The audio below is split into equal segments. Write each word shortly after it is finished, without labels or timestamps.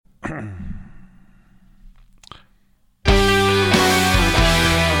Cheesy.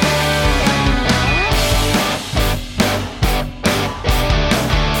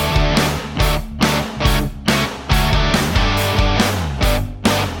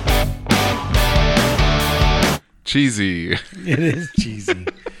 It is cheesy. Very cheesy.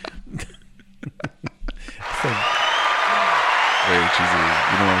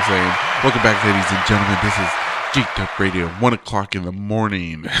 You know what I'm saying? Welcome back, ladies and gentlemen. This is Geeked Up Radio, 1 o'clock in the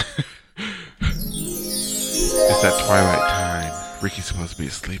morning. It's that twilight time. Ricky's supposed to be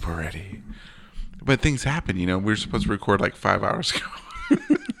asleep already. But things happen, you know. We were supposed to record like 5 hours ago.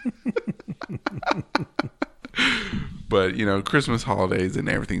 But, you know, Christmas holidays and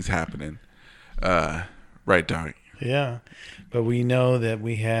everything's happening. Right, Doc? Yeah. But we know that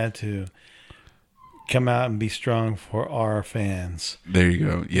we had to come out and be strong for our fans. There you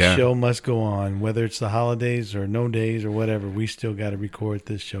go. Yeah. The show must go on. Whether it's the holidays or no days or whatever, we still got to record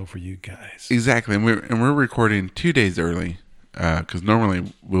this show for you guys. Exactly. And we're recording 2 days early. Because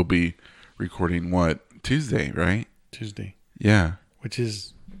normally we'll be recording, Tuesday, right? Tuesday. Yeah. Which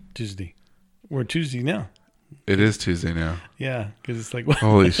is Tuesday. We're Tuesday now. It is Tuesday now. Yeah, because it's like...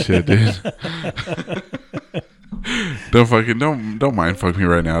 Holy shit, dude. Don't mind fuck me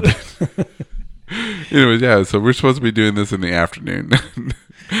right now, dude. Anyways, yeah, so we're supposed to be doing this in the afternoon.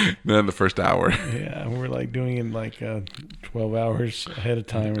 Then the first hour. Yeah, we're like doing it like 12 hours ahead of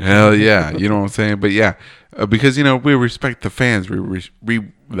time. Hell yeah, you know what I'm saying? But yeah, because, you know, we respect the fans. I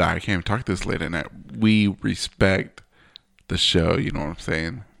can't even talk this late at night. We respect the show, you know what I'm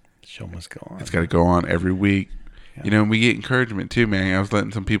saying? The show must go on. It's got to go on every week. Yeah. You know, and we get encouragement too, man. I was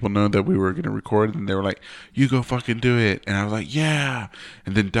letting some people know that we were going to record, and they were like, "You go fucking do it." And I was like, "Yeah."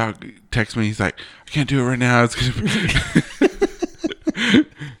 And then Doc texts me. He's like, "I can't do it right now. It's gonna be..."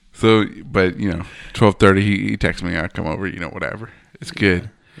 So, but, you know, 12:30, he texts me. I come over, you know, whatever. It's good.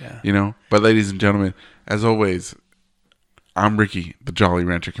 Yeah. You know. But ladies and gentlemen, as always, I'm Ricky, the Jolly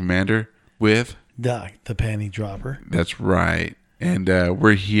Rancher Commander, with Doc, the panty dropper. That's right. And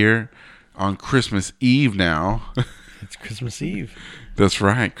we're here on Christmas Eve now. It's Christmas Eve. That's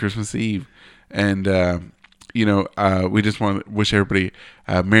right, Christmas Eve. And, you know, we just want to wish everybody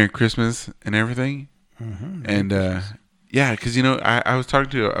Merry Christmas and everything. Mm-hmm. And, yeah, because, you know, I was talking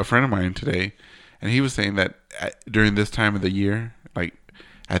to a friend of mine today, and he was saying that during this time of the year, like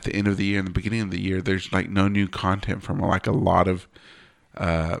at the end of the year and the beginning of the year, there's like no new content from like a lot of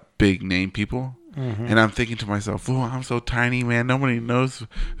big name people. Mm-hmm. And I'm thinking to myself, "Oh, I'm so tiny, man. Nobody knows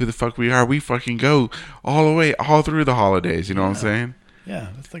who the fuck we are. We fucking go all the way, all through the holidays." You know what I'm saying? Yeah,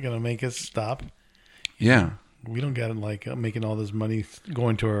 that's not gonna make us stop. Yeah, we don't got like making all this money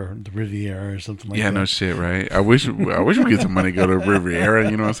going to the Riviera or something like that. Yeah, no shit, right? I wish we get some money to go to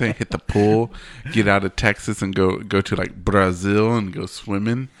Riviera. You know what I'm saying? Hit the pool, get out of Texas, and go to like Brazil and go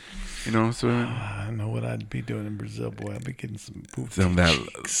swimming. You know, swimming. I know what I'd be doing in Brazil, boy. I'd be getting some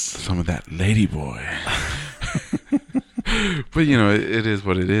some of that lady boy. But you know, it is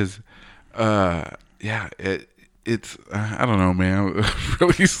what it is. Yeah, it's I don't know, man. I'm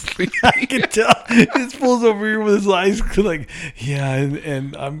really sleepy. I can tell. This fool's over here with his eyes like, yeah,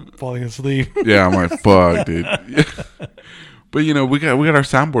 and I'm falling asleep. Yeah, I'm like, fuck, dude. But you know, we got our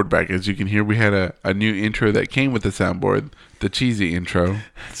soundboard back. As you can hear, we had a new intro that came with the soundboard, the cheesy intro.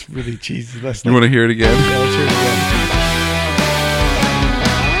 It's really cheesy. That's you want to hear it again? Yeah, let's hear it again.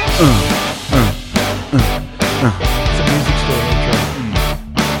 It's a music store intro.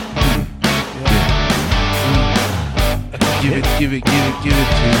 Yeah. Give it to me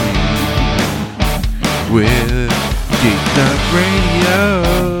with Geeked Up Radio.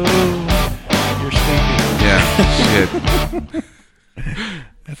 You're sleeping. Yeah, shit.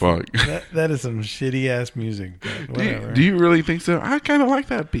 Fuck. That is some shitty ass music. But whatever. Do you really think so? I kind of like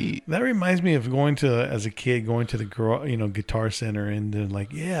that beat. That reminds me of as a kid, going to the Guitar Center and then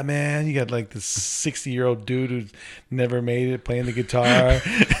like, yeah, man, you got like this 60-year-old dude who's never made it playing the guitar.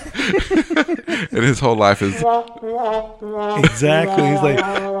 And his whole life is exactly. He's like,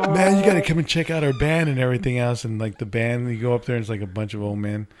 man, you got to come and check out our band and everything else. And like the band, you go up there and it's like a bunch of old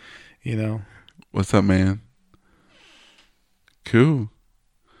men, you know. What's up, man? Cool.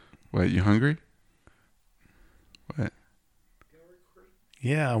 What, you hungry? What?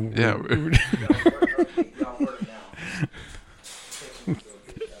 Yeah. Yeah.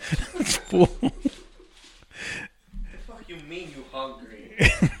 That's full. What the fuck you mean you hungry?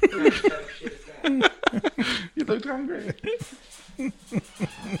 You look hungry.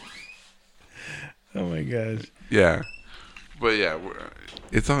 Oh my gosh. Yeah. But yeah,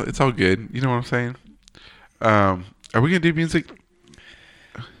 it's all good. You know what I'm saying? Are we gonna do music?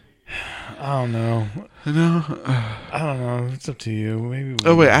 I don't know. No. I don't know. It's up to you. Maybe.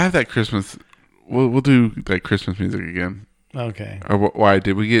 Oh wait, I have that Christmas. We'll do that Christmas music again. Okay. Or why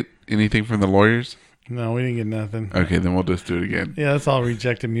did we get anything from the lawyers? No, we didn't get nothing. Okay, then we'll just do it again. Yeah, that's all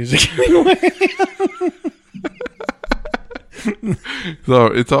rejected music anyway. So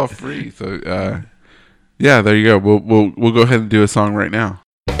it's all free. So yeah, there you go. We'll go ahead and do a song right now.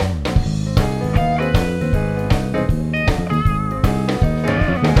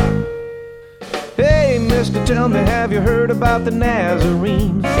 Hey, mister, tell me, have you heard about the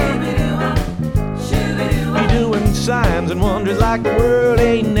Nazarene? He doing signs and wonders like the world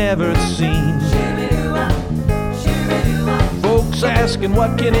ain't never seen. Folks asking,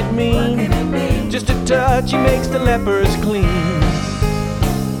 what can it mean? Just a touch, he makes the lepers clean.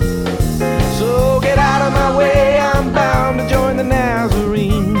 So get out of my way, I'm bound to join the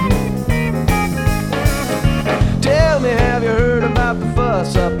Nazarene. Tell me, have you heard about the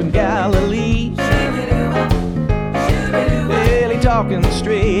fuss up in Galilee? Well, he talking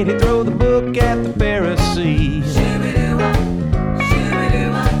straight, he throw the book at the Pharisees.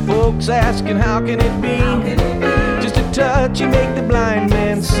 Folks asking, how can it be? Just a touch, you make the blind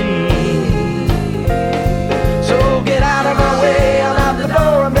man see. So get out of my way, I'm out the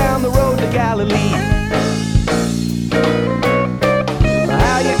door, I'm down the road to Galilee.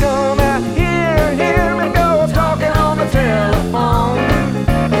 How you gonna hear me go talking on the telephone?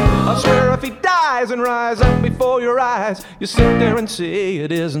 I swear if he dies and rise up before your eyes, you sit there and say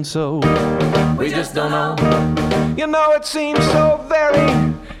it isn't so. We just don't know. You know it seems so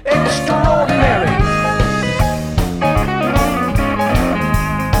very extraordinary.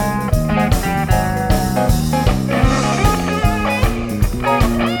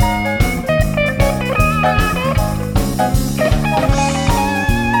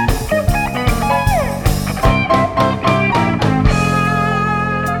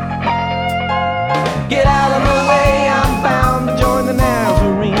 Get out of my way, I'm bound to join the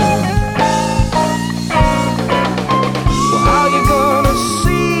Nazarene. Well, how you gonna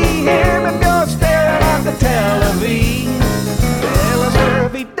see him if you're staring at the television? Well, I swear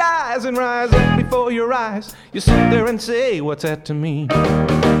if he dies and rise up before your eyes, you sit there and say, what's that to me?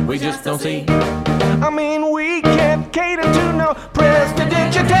 We just don't see. I mean, we can't cater to no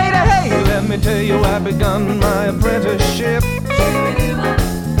prestidigitator. Hey, let me tell you, I begun my apprenticeship.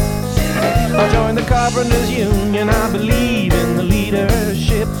 I joined the Carpenters Union, I believe in the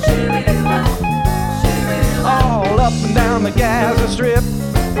leadership. All up and down the Gaza Strip,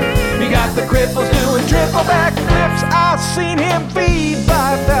 you got the cripples doing triple back flips. I've seen him feed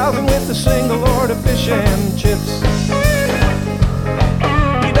 5,000 with a single order fish and chips.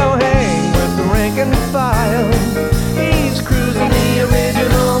 He don't hang with the rank and file, he's cruising the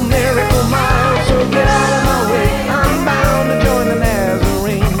original Miracle Mile. So get out of my way, I'm bound to join the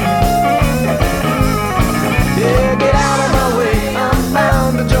Nazarene. Yeah, get out of my way, I'm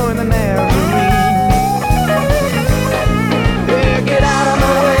bound to join the Nazarene. Yeah, get out of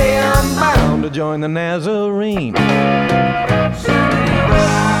my way, I'm bound to join the Nazarene.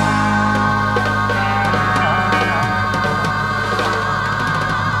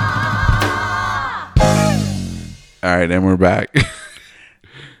 All right, and we're back.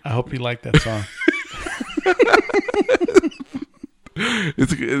 I hope you like that song.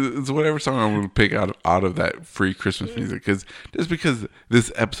 It's whatever song I'm going to pick out of that free Christmas music, because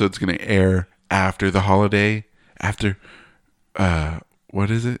this episode's going to air after the holiday, after what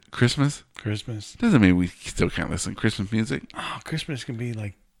is it? Christmas? Christmas. Doesn't mean we still can't listen to Christmas music. Oh, Christmas can be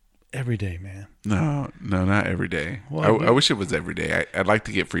like every day, man. No, not every day. Well, I wish it was every day. I'd like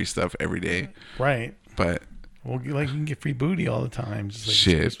to get free stuff every day, Right. but Well, like you can get free booty all the time. Just like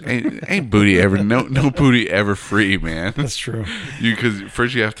shit, ain't booty ever no booty ever free, man. That's true. Because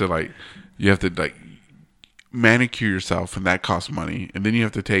first you have to manicure yourself, and that costs money, and then you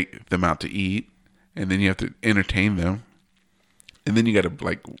have to take them out to eat, and then you have to entertain them, and then you got to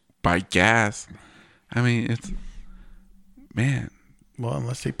like buy gas. I mean, it's man. Well,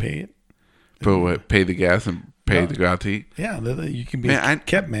 unless they pay it. But what? Pay the gas and pay to go out to eat. Yeah, you can be Man, a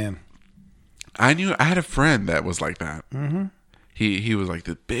kept man. I had a friend that was like that. Mm-hmm. He was like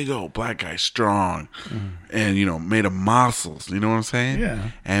this big old black guy, strong, and made of muscles. You know what I'm saying?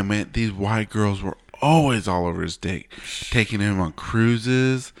 Yeah. And man, these white girls were always all over his dick, taking him on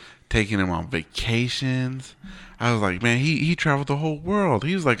cruises, taking him on vacations. I was like, man, he traveled the whole world.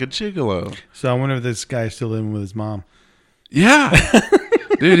 He was like a gigolo. So I wonder if this guy's still living with his mom. Yeah,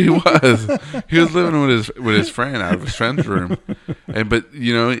 dude, he was. He was living with his friend out of his friend's room, but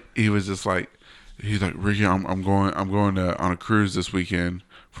he was just like. He's like, Ricky, I'm going on a cruise this weekend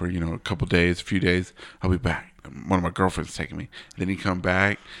for a few days. I'll be back. one of my girlfriends taking me. Then he come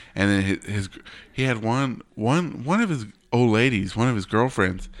back, and then he had one of his old ladies, one of his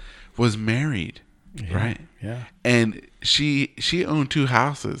girlfriends, was married, right? Yeah. And she owned 2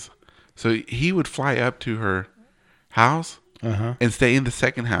 houses, so he would fly up to her house and stay in the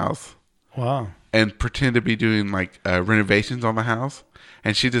second house. Wow. And pretend to be doing like renovations on the house,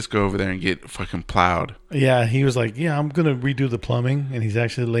 and she'd just go over there and get fucking plowed. Yeah, he was like, "Yeah, I'm gonna redo the plumbing," and he's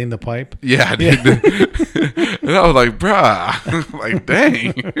actually laying the pipe. Yeah, dude. And I was like, bruh, like,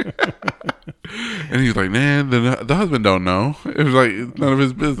 dang. And he's like, man, the husband don't know. It was like none of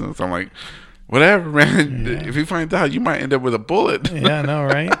his business. I'm like, whatever, man. Yeah. If he finds out, you might end up with a bullet. Yeah, I know,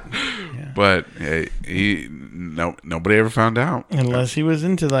 right? Yeah. But hey, nobody ever found out. Unless he was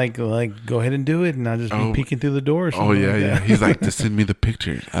into like go ahead and do it, and I'll just be peeking through the door. Or something yeah. He's like, just send me the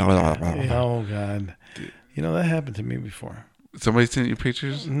pictures. Oh God, you know that happened to me before. Somebody sent you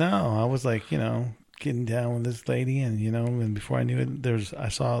pictures? No, I was like, getting down with this lady, and and before I knew it, I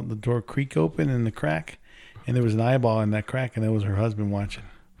saw the door creak open in the crack, and there was an eyeball in that crack, and that was her husband watching.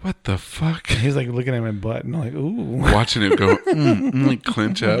 What the fuck? And he's like looking at my butt, and I'm like, ooh. Watching it go, like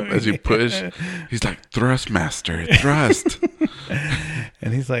clench up as you push. He's like, thrust master, thrust.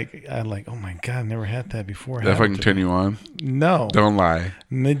 And he's like, I'm like, oh my God, I never had that before. That fucking turn you on? No. Don't lie.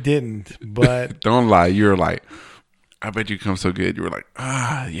 It didn't, but. Don't lie. You were like, I bet you come so good. You were like,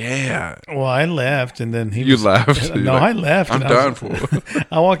 yeah. Well, I left, and then You left? No, I left. I'm done for.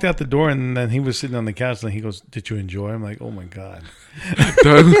 I walked out the door, and then he was sitting on the couch, and he goes, "Did you enjoy?" I'm like, "Oh my God."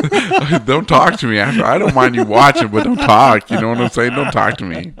 Don't talk to me after. I don't mind you watching, but don't talk. You know what I'm saying? Don't talk to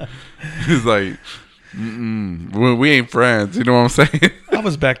me. He's like, well, we ain't friends. You know what I'm saying? I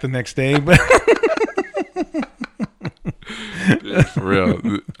was back the next day, but. For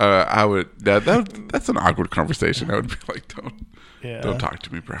real, I would. That's an awkward conversation. I would be like, don't talk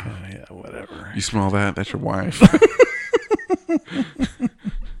to me, bro. Yeah, whatever. You smell that? That's your wife.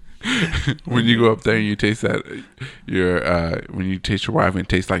 When you go up there and you taste that, when you taste your wife and it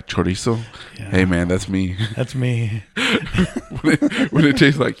tastes like chorizo, hey man, that's me. That's me. when it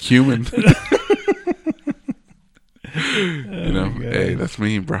tastes like human. Hey, that's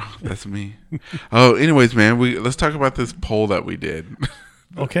me, bro. That's me. Oh, anyways, man, let's talk about this poll that we did.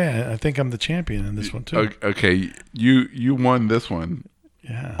 Okay, I think I'm the champion in this one too. Okay, you won this one.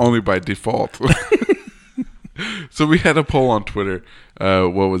 Yeah. Only by default. So we had a poll on Twitter.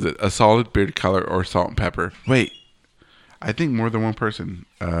 What was it? A solid beard color or salt and pepper? Wait, I think more than one person.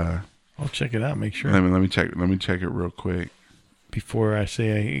 I'll check it out. Make sure. Let me check. Let me check it real quick before I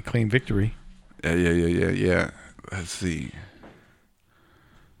say a clean victory. Yeah. Let's see.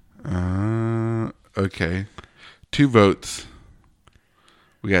 Okay. 2 votes.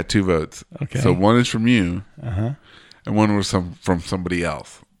 We got 2 votes. Okay. So one is from you. And one was from somebody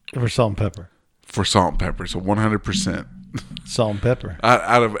else. For salt and pepper. For salt and pepper. So 100%. Salt and pepper.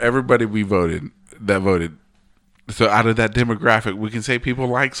 Out of everybody we voted. So out of that demographic, we can say people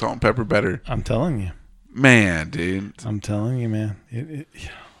like salt and pepper better. I'm telling you. Man, dude. I'm telling you, man.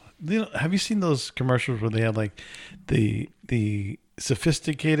 Have you seen those commercials where they have like the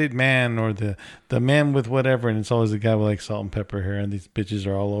sophisticated man or the man with whatever, and it's always the guy with like salt and pepper hair, and these bitches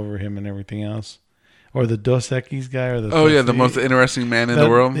are all over him and everything else, or the Dos Equis guy, or the most interesting man in the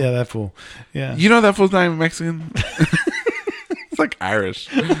world. Yeah, that fool. Yeah, you know that fool's not even Mexican. It's like Irish.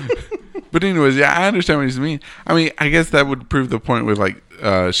 But anyways, yeah, I understand what he's mean. I mean, I guess that would prove the point with like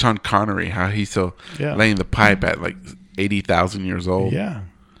Sean Connery, how he's still laying the pipe at like 80,000 years old. Yeah.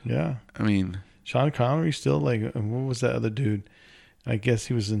 I mean, Sean Connery still like, what was that other dude? I guess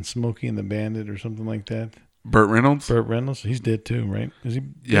he was in Smokey and the Bandit or something like that. Burt Reynolds? He's dead too, right? Is he?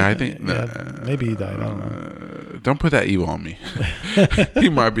 Yeah, I think. Maybe he died. I don't know. Don't put that evil on me. He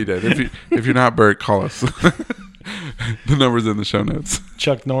might be dead. If you're not Burt, call us. The number's in the show notes.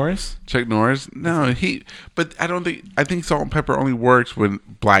 Chuck Norris? No, but I don't think. I think salt and pepper only works with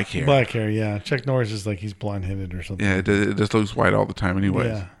black hair. Black hair, yeah. Chuck Norris is like he's blonde headed or something. Yeah, it just looks white all the time,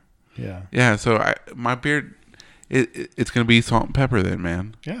 anyways. Yeah. So my beard. It's gonna be salt and pepper then,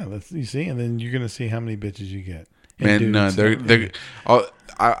 man. Yeah, you see, and then you're gonna see how many bitches you get. Man, no,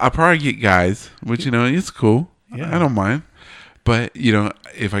 I'll probably get guys, which it's cool. Yeah. I don't mind. But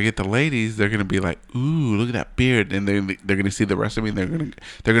if I get the ladies, they're gonna be like, "Ooh, look at that beard," and they're gonna see the rest of me. And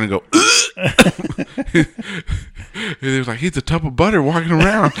they're gonna go. They're like, "He's a tub of butter walking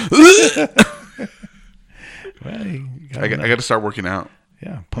around." Well, I got to start working out.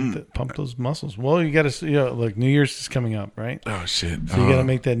 Yeah, pump those muscles. Well, you got to, look, New Year's is coming up, right? Oh, shit. So you got to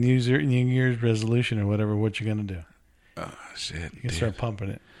make that New Year's resolution or whatever, what you're going to do. Oh, shit. You can start pumping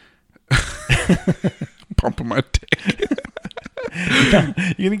it. Pumping my dick.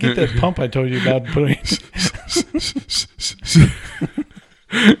 You're going to get that pump I told you about putting.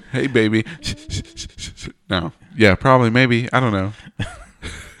 Hey, baby. No. Yeah, probably, maybe. I don't know.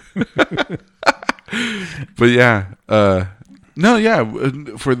 But yeah. No,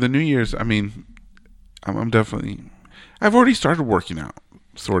 yeah. For the New Year's, I mean, I'm definitely... I've already started working out,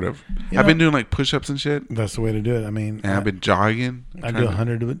 sort of. I've been doing like push-ups and shit. That's the way to do it. I mean, And I've been jogging. I do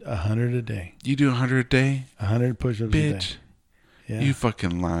 100 a day. You do 100 a day? 100 push-ups a day. Bitch. Yeah. You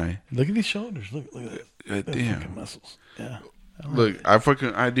fucking lie. Look at these shoulders. Look at that. Those Damn. fucking muscles. Yeah. Look,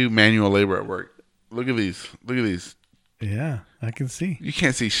 I do manual labor at work. Look at these. Look at these. Yeah, I can see. You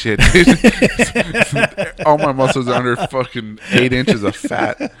can't see shit, dude. All my muscles are under fucking 8 inches of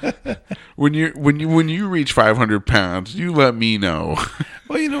fat. When you reach 500 pounds, you let me know.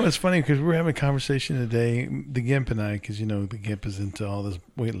 Well, it's funny because we're having a conversation today, the Gimp and I, because the Gimp is into all this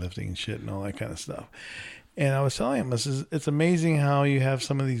weightlifting and shit and all that kind of stuff. And I was telling him, it's amazing how you have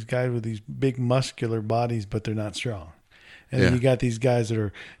some of these guys with these big muscular bodies, but they're not strong. And then you got these guys that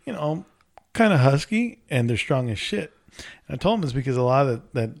are, kind of husky and they're strong as shit. And I told him it's because a lot of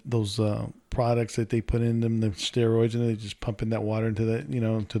those products that they put in them, the steroids, and they just pumping that water into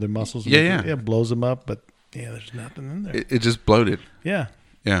to their muscles. Yeah. It blows them up, but there's nothing in there. It just bloated. Yeah.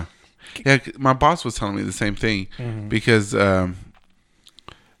 Yeah. Yeah. My boss was telling me the same thing because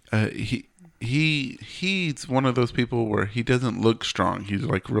he's one of those people where he doesn't look strong. He's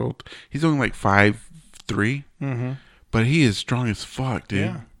like he's only like 5'3", but he is strong as fuck, dude.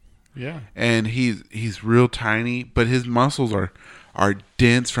 Yeah. Yeah. And he's real tiny, but his muscles are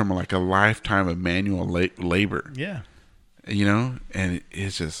dense from like a lifetime of manual labor. Yeah. And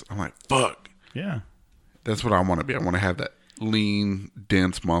it's just, I'm like, fuck. Yeah. That's what I want to be. I want to have that lean,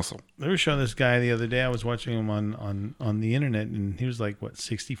 dense muscle. They were showing this guy the other day. I was watching him on the internet, and he was like,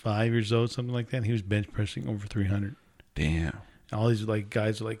 65 years old, something like that. And he was bench pressing over 300. Damn. And all these like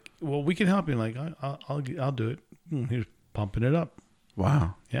guys are like, well, we can help you. Like, I'll do it. And he was pumping it up.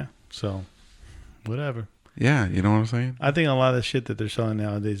 Wow. Yeah. So, whatever. Yeah, you know what I'm saying? I think a lot of the shit that they're selling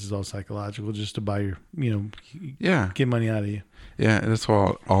nowadays is all psychological, just to buy your, get money out of you. Yeah, that's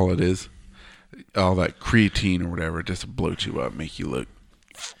all it is. All that creatine or whatever, just to bloat you up, make you look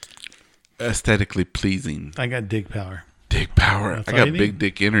aesthetically pleasing. I got dick power. Dick power. That's I all got you big need.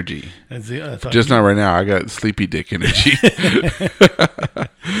 dick energy. That's Just not right now. I got sleepy dick energy.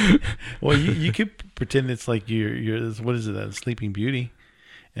 Well, you could pretend it's like you're what is it? A Sleeping Beauty.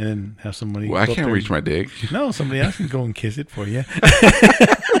 And then have somebody. Well, I go up can't there reach my dick. No, somebody else can go and kiss it for you.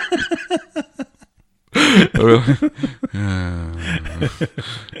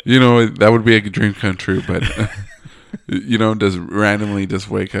 That would be a dream come true. But just randomly just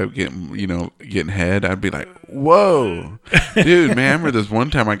wake up getting head. I'd be like, whoa, dude, man! I remember this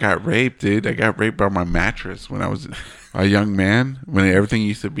one time I got raped, dude. I got raped by my mattress when I was a young man, when everything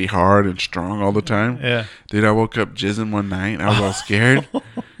used to be hard and strong all the time. Yeah. Dude, I woke up jizzing one night and I was all scared.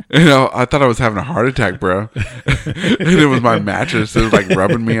 I thought I was having a heart attack, bro. And it was my mattress. It was like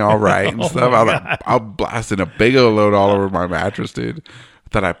rubbing me all right and stuff. I was blasting a big old load all over my mattress, dude. I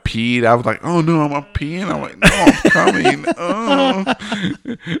thought I peed. I was like, oh no, I'm peeing. I'm like, no, I'm coming.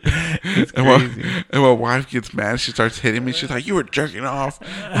 It's crazy. And my wife gets mad. She starts hitting me. She's like, you were jerking off.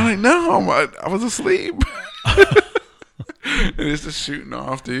 I'm like, no, I was asleep. And it's just shooting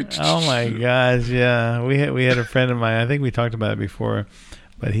off, dude. Oh my gosh, yeah. We had a friend of mine. I think we talked about it before,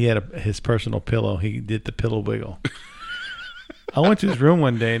 but he had his personal pillow. He did the pillow wiggle. I went to his room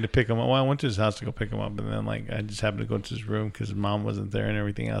one day to pick him up. Well, I went to his house to go pick him up, and then I just happened to go to his room because his mom wasn't there and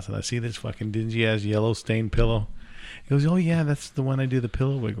everything else. And I see this fucking dingy ass yellow stained pillow. He goes, "Oh yeah, that's the one I do the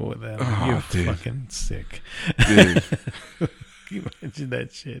pillow wiggle with." That you're dude. fucking sick, Dude. Can you imagine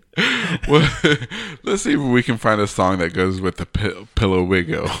that shit? Well, let's see if we can find a song that goes with the pillow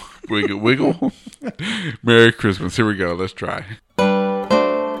wiggle. Wiggle. Merry Christmas. Here we go. Let's try.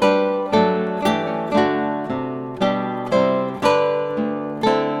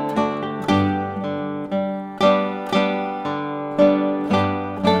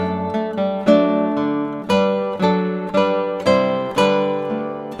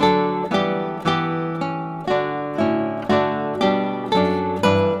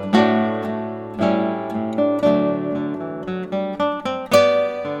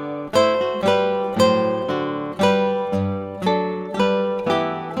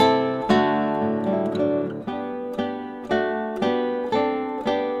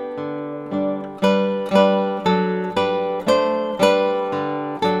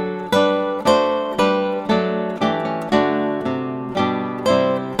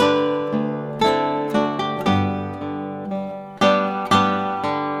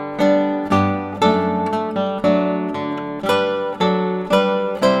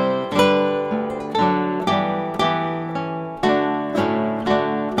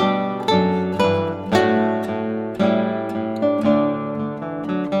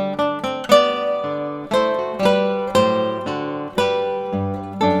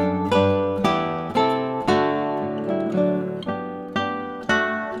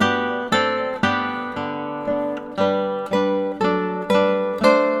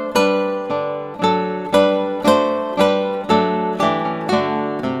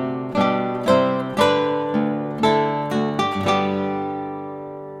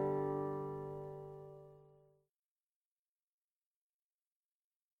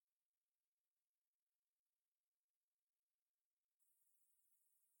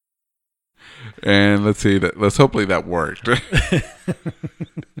 And let's hopefully that worked.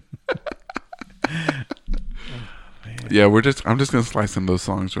 Yeah, I'm just gonna slice in those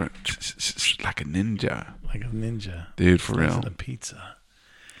songs right like a ninja. Like a ninja. Dude, for real. The pizza.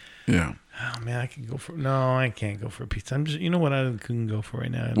 Yeah. Oh man, I can't go for a pizza. You know what I couldn't go for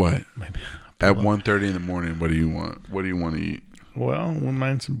right now? What? At 1:30 in the morning, what do you want? What do you want to eat? Well, I wouldn't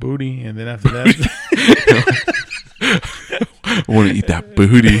mind some booty, and then after that, I want to eat that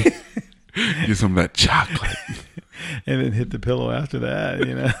booty. Get some of that chocolate. And then hit the pillow after that,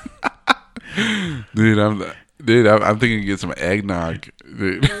 you know. Dude, I'm thinking to get some eggnog.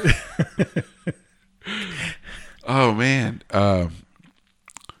 Dude. Oh man.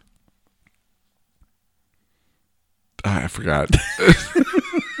 I forgot.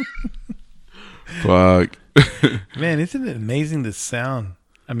 Fuck. Man, isn't it amazing the sound?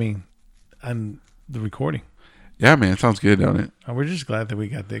 I mean, on the recording. Yeah, man, it sounds good, don't it? We're just glad that we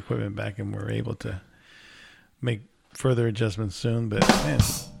got the equipment back and we're able to make further adjustments soon. But man,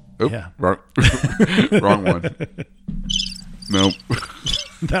 Oop, yeah, wrong, wrong one. Nope.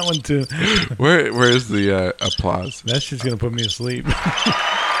 That one too. Where is the applause? That's just gonna put me asleep.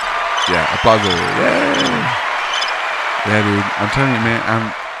 Yeah, applause. Yeah, dude. I'm telling you, man.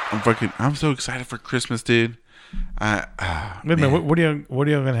 I'm so excited for Christmas, dude. Wait a minute. What are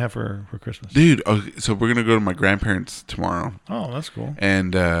y'all gonna have for Christmas, dude? So we're gonna go to my grandparents tomorrow. Oh, that's cool.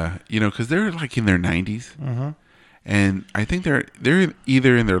 And because they're like in their 90s, Uh-huh. and I think they're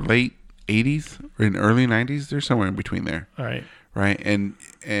either in their late 80s or in early 90s. They're somewhere in between there. All right. Right. And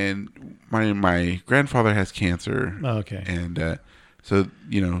my grandfather has cancer. Oh, okay. And so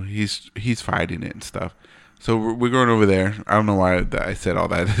he's fighting it and stuff. So we're going over there. I don't know why I said all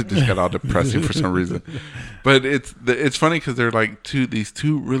that. It just got all depressing for some reason. But it's funny because they're like these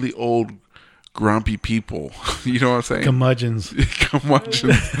two really old, grumpy people. You know what I'm saying? Curmudgeons.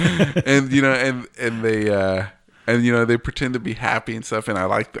 And they pretend to be happy and stuff. And I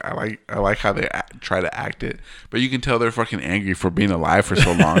like how they try to act it. But you can tell they're fucking angry for being alive for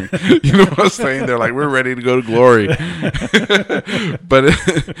so long. You know what I'm saying? They're like, we're ready to go to glory.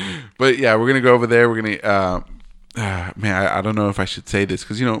 But yeah, we're gonna go over there. We're gonna man, I don't know if I should say this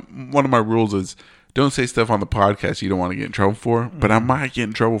because one of my rules is don't say stuff on the podcast you don't want to get in trouble for. But I might get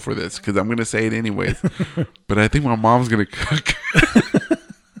in trouble for this because I'm gonna say it anyways. But I think my mom's gonna cook.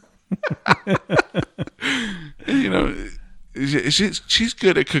 She's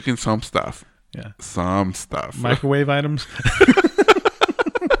good at cooking some stuff. Yeah. Some stuff. Microwave items.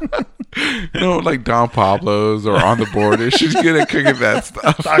 Like Don Pablo's or On the Border. She's good at cooking that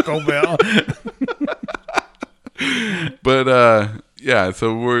stuff. Taco Bell. But yeah,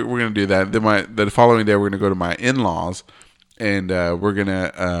 so we're gonna do that. Then the following day we're gonna go to my in-laws, and we're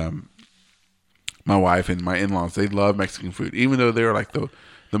gonna my wife and my in-laws, they love Mexican food, even though they're like the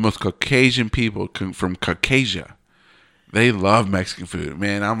most Caucasian people from Caucasia. They love Mexican food,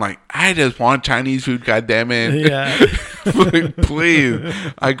 man. I'm like, I just want Chinese food, goddammit. Yeah. Like, please.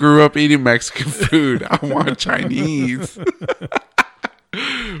 I grew up eating Mexican food. I want Chinese.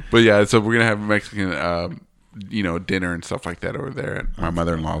 But yeah, so we're gonna have Mexican, dinner and stuff like that over there at my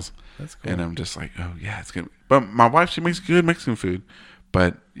mother-in-law's. That's cool. And I'm just like, oh yeah, it's good. But my wife, she makes good Mexican food.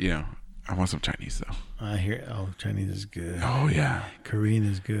 But I want some Chinese though. I hear. Oh, Chinese is good. Oh yeah. Korean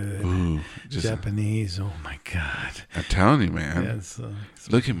is good. Ooh, Japanese. Oh my God. I'm telling you, man. Yeah,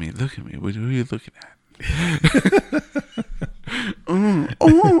 look at me. What are you looking at?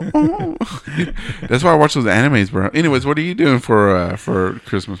 That's why I watch those animes, bro. Anyways, what are you doing for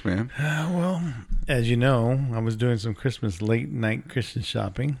Christmas, man? Well, as you know, I was doing some late night Christmas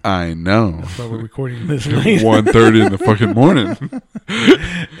shopping. I know. That's why we're recording this late. 1:30 in the fucking morning.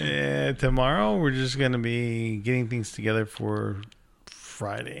 Tomorrow we're just gonna be getting things together for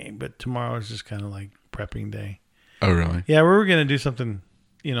Friday, but tomorrow is just kind of like prepping day. Oh, really? Yeah, we were gonna do something,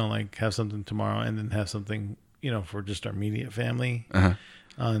 like have something tomorrow, and then have something, for just our immediate family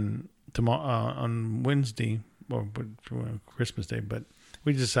on Wednesday or for Christmas Day. But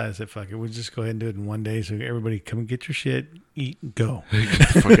we decided, say, fuck it, we'll just go ahead and do it in one day. So everybody come and get your shit, eat, and go.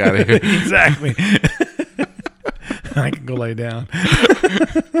 Get the fuck out of here. Exactly. I can go lay down.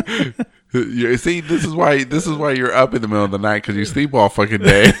 You see, this is why you're up in the middle of the night, because you sleep all fucking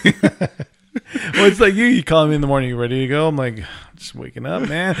day. Well, it's like you call me in the morning, you ready to go? I'm like, just waking up,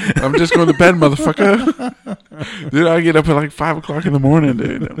 man. I'm just going to bed, motherfucker. Dude, I get up at like 5 o'clock in the morning,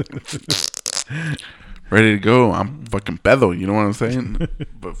 dude. Ready to go. I'm fucking pedo, you know what I'm saying?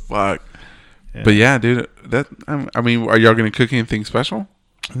 But fuck. Yeah. But yeah, dude, are y'all going to cook anything special?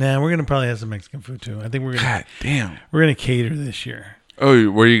 Nah, we're going to probably have some Mexican food too. I think we're going to. God damn. We're going to cater this year. Oh,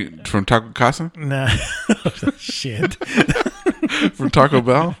 were you from Taco Casa? Nah. Shit. From Taco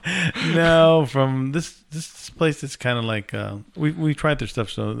Bell? No, from this place. It's kind of like we tried their stuff,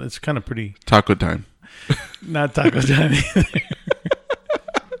 so it's kind of pretty. Taco time. Not Taco Time either.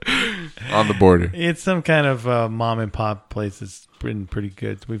 On the border. It's some kind of mom and pop place that's been pretty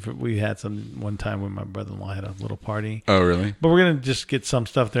good. We had some one time when my brother-in-law had a little party. Oh, really? But we're gonna just get some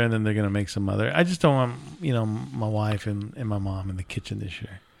stuff there, and then they're gonna make some other. I just don't want my wife and my mom in the kitchen this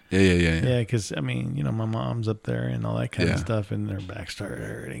year. Yeah, because I mean, my mom's up there and all that kind of stuff, and her back started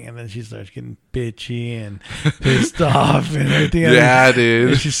hurting, and then she starts getting bitchy and pissed off and everything. Yeah, dude.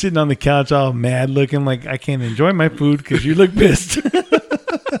 And she's sitting on the couch all mad looking, like I can't enjoy my food because you look pissed.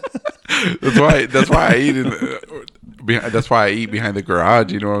 That's why I eat that's why I eat behind the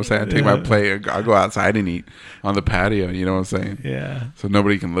garage. You know what I'm saying? I take my plate. I'll go outside and eat on the patio. You know what I'm saying? Yeah. So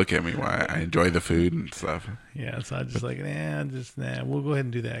nobody can look at me while I enjoy the food and stuff. Yeah. So I just we'll go ahead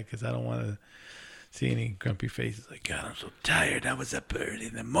and do that because I don't want to see any grumpy faces. Like, God, I'm so tired. I was up early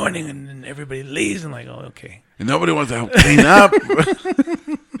in the morning and then everybody leaves. I'm like, oh, okay. And nobody wants to help clean up.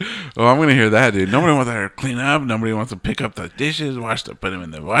 Oh, I'm gonna hear that, dude. Nobody wants to help clean up. Nobody wants to pick up the dishes, put them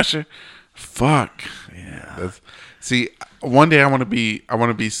in the washer. Fuck. Yeah. See, one day I want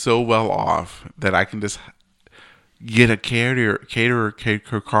to be so well off that I can just get a caterer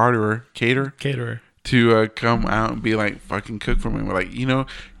to come out and be like, fucking cook for me. We're like,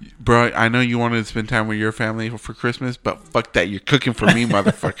 bro, I know you wanted to spend time with your family for Christmas, but fuck that. You're cooking for me,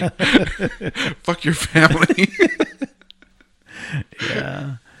 motherfucker. Fuck your family.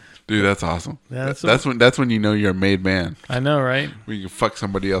 Yeah. Dude, that's awesome. Yeah, that's when you know you're a made man. I know, right? When you can fuck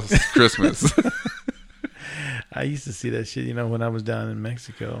somebody else's Christmas. I used to see that shit, when I was down in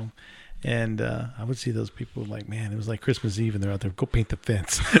Mexico. And I would see those people like, man, it was like Christmas Eve and they're out there, go paint the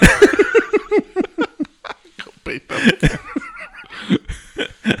fence. Go paint the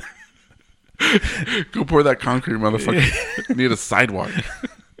fence. Go pour that concrete, motherfucker. Need a sidewalk.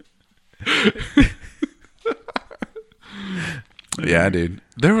 Yeah, dude.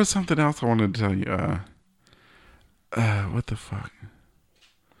 There was something else I wanted to tell you. What the fuck?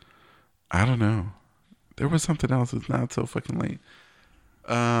 I don't know. There was something else. It's not so fucking late.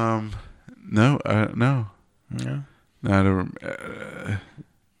 No. Yeah. No, I don't.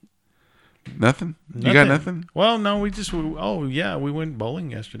 Nothing? You got nothing? Well, no, we went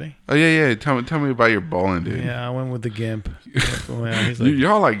bowling yesterday. Oh, yeah. Tell me about your bowling, dude. Yeah, I went with the Gimp. Well, he's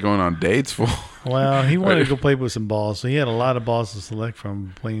y'all like going on dates, fool. Well, he wanted to go play with some balls, so he had a lot of balls to select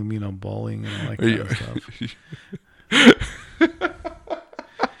from playing, bowling and all that kind of stuff.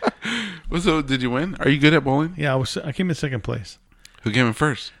 Well, so did you win? Are you good at bowling? Yeah, I came in second place. Who came in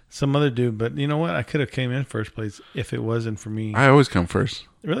first? Some other dude, but you know what? I could have came in first place if it wasn't for me. I always come first.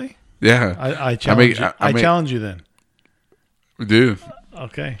 Really? Yeah. I challenge you. I challenge you then. Dude.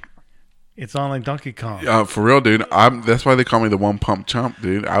 Okay. It's on like Donkey Kong. For real, dude. That's why they call me the one pump chump,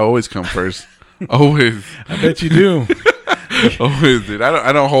 dude. I always come first. Always. I bet you do. Always, dude.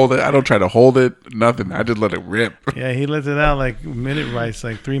 I don't hold it. I don't try to hold it. Nothing. I just let it rip. Yeah, he lets it out like minute rice,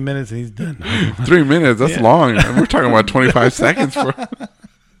 like 3 minutes, and he's done. 3 minutes? That's long. We're talking about 25 seconds.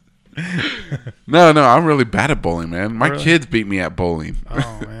 No, I'm really bad at bowling, man. My kids beat me at bowling.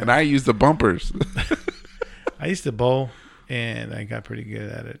 Oh, man. And I use the bumpers. I used to bowl, and I got pretty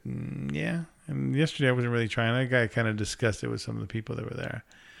good at it. Yeah. And yesterday I wasn't really trying. I got kind of disgusted with some of the people that were there.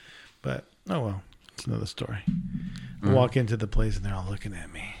 But, oh well. It's another story. I walk into the place, and they're all looking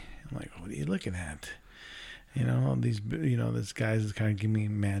at me. I'm like, what are you looking at? This guys is kind of giving me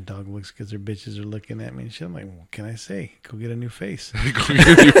mad dog looks because their bitches are looking at me and shit. I'm like, what can I say? Go get a new face. Go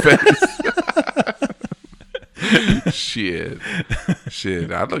get a new face.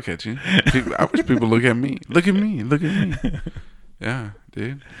 Shit. I'd look at you. I wish people look at me. Look at me. Yeah,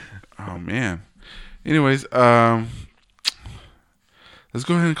 dude. Oh, man. Anyways, let's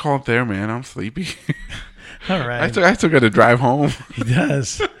go ahead and call it there, man. I'm sleepy. All right. I still got to drive home. He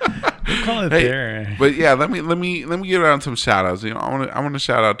does. We'll call it there. But yeah, let me give out some shout outs. I want to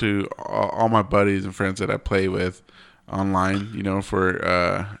shout out to all my buddies and friends that I play with online,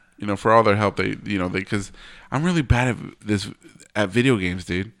 for all their help because I'm really bad at video games,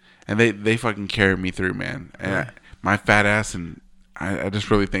 dude. And they fucking carry me through, man. And my fat ass, and I'm just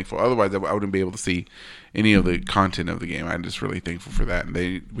really thankful. Otherwise, I wouldn't be able to see any of the content of the game. I'm just really thankful for that. And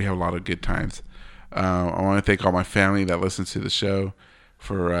we have a lot of good times. I want to thank all my family that listens to the show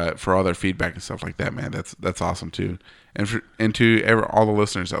for all their feedback and stuff like that, man. That's awesome too. And to all the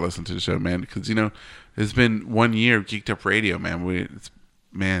listeners that listen to the show, man, because it's been 1 year of Geeked Up Radio, man.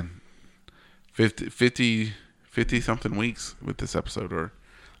 50 something weeks with this episode or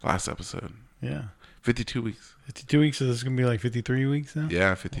last episode. Yeah. 52 weeks. 52 weeks, so this is going to be like 53 weeks now?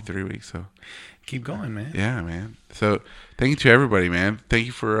 Yeah, 53 weeks. So Keep going, man. yeah, man. So thank you to everybody, man. Thank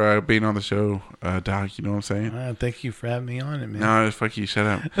you for being on the show, Doc. You know what I'm saying? Thank you for having me on it, man. No, fuck you. Shut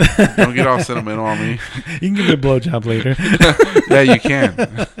up. Don't get all sentimental on me. You can give me a blowjob later. Yeah, you can.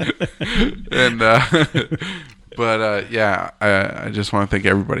 And yeah, I just want to thank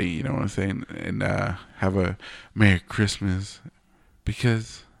everybody. You know what I'm saying? And have a Merry Christmas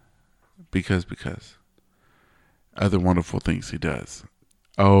because other wonderful things he does.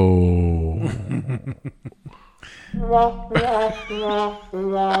 Oh. I love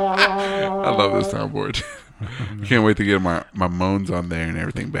this soundboard. I can't wait to get my moans on there and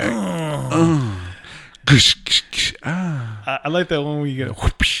everything back. I like that one where you go.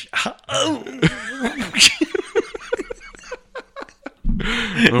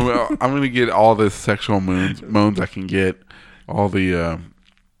 Well, I'm gonna get all the sexual moans I can get, all the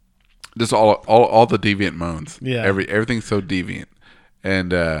just all the deviant moans. Yeah, everything's so deviant,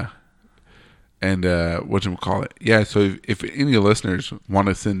 and whatchamacallit. Yeah, so if any listeners want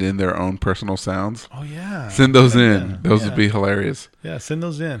to send in their own personal sounds, oh yeah, send those in. Yeah. Those would be hilarious. Yeah, send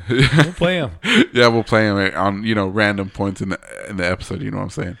those in. We'll play them. Yeah, we'll play them on random points in the episode. You know what I'm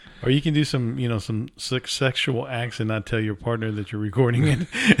saying? Or you can do some sexual acts and not tell your partner that you're recording it,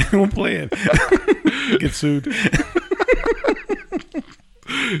 and we'll play it. Get sued.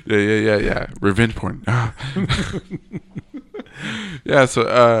 Yeah. Revenge porn. Yeah, so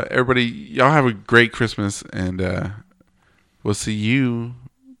everybody, y'all have a great Christmas, and we'll see you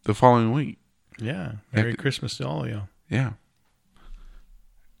the following week. Yeah. Merry Christmas to all of y'all. Yeah.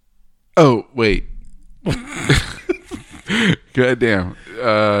 Oh, wait. Goddamn.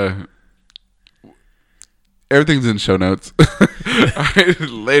 Everything's in show notes. All right,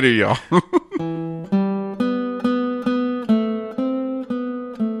 later, y'all.